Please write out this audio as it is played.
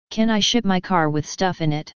Can I ship my car with stuff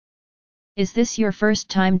in it? Is this your first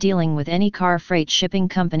time dealing with any car freight shipping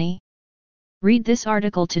company? Read this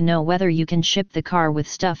article to know whether you can ship the car with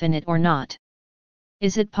stuff in it or not.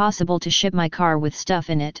 Is it possible to ship my car with stuff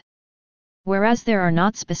in it? Whereas there are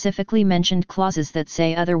not specifically mentioned clauses that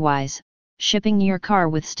say otherwise, shipping your car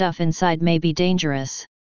with stuff inside may be dangerous.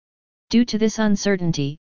 Due to this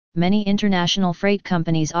uncertainty, many international freight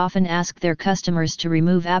companies often ask their customers to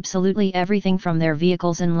remove absolutely everything from their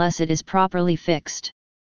vehicles unless it is properly fixed.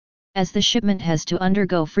 As the shipment has to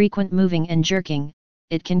undergo frequent moving and jerking,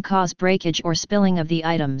 it can cause breakage or spilling of the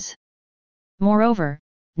items. Moreover,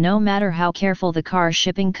 no matter how careful the car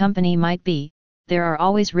shipping company might be, there are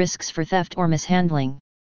always risks for theft or mishandling.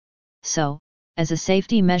 So, as a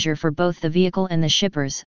safety measure for both the vehicle and the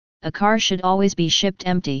shippers, a car should always be shipped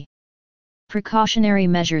empty. Precautionary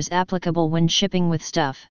measures applicable when shipping with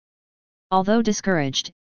stuff. Although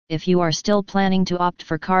discouraged, if you are still planning to opt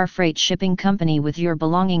for car freight shipping company with your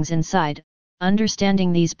belongings inside,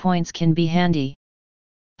 understanding these points can be handy.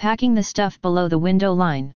 Packing the stuff below the window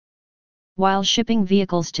line. While shipping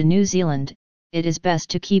vehicles to New Zealand, it is best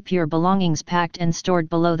to keep your belongings packed and stored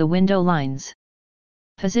below the window lines.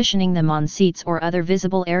 Positioning them on seats or other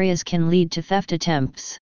visible areas can lead to theft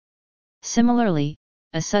attempts. Similarly,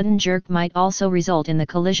 a sudden jerk might also result in the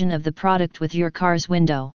collision of the product with your car's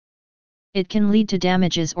window. It can lead to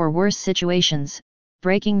damages or worse situations,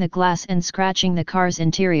 breaking the glass and scratching the car's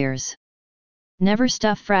interiors. Never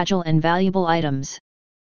stuff fragile and valuable items.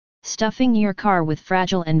 Stuffing your car with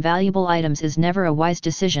fragile and valuable items is never a wise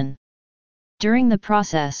decision. During the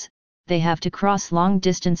process, they have to cross long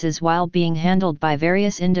distances while being handled by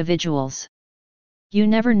various individuals. You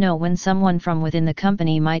never know when someone from within the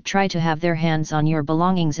company might try to have their hands on your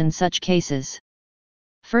belongings in such cases.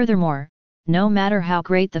 Furthermore, no matter how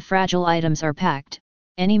great the fragile items are packed,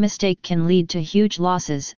 any mistake can lead to huge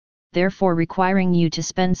losses, therefore requiring you to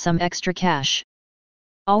spend some extra cash.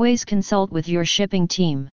 Always consult with your shipping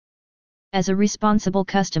team. As a responsible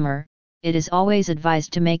customer, it is always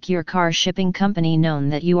advised to make your car shipping company known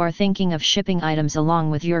that you are thinking of shipping items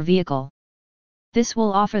along with your vehicle. This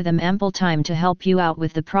will offer them ample time to help you out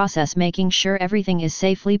with the process, making sure everything is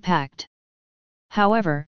safely packed.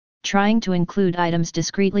 However, trying to include items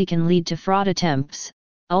discreetly can lead to fraud attempts,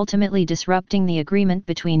 ultimately disrupting the agreement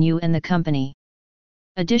between you and the company.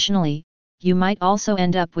 Additionally, you might also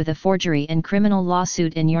end up with a forgery and criminal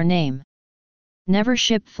lawsuit in your name. Never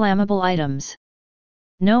ship flammable items.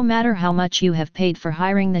 No matter how much you have paid for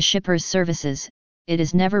hiring the shipper's services, it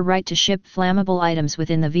is never right to ship flammable items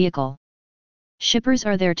within the vehicle. Shippers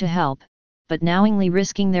are there to help, but knowingly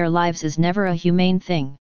risking their lives is never a humane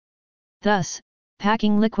thing. Thus,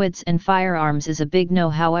 packing liquids and firearms is a big no.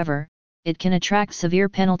 However, it can attract severe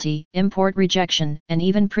penalty, import rejection, and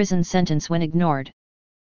even prison sentence when ignored.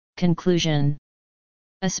 Conclusion: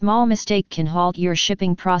 a small mistake can halt your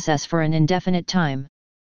shipping process for an indefinite time.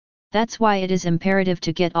 That's why it is imperative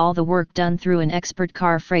to get all the work done through an expert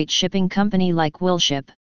car freight shipping company like Willship.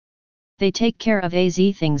 They take care of AZ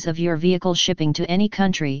things of your vehicle shipping to any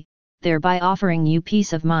country, thereby offering you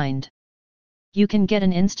peace of mind. You can get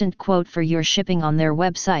an instant quote for your shipping on their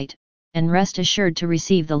website, and rest assured to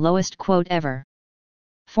receive the lowest quote ever.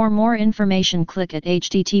 For more information, click at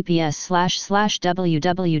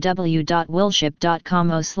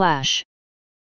https://www.willship.com/.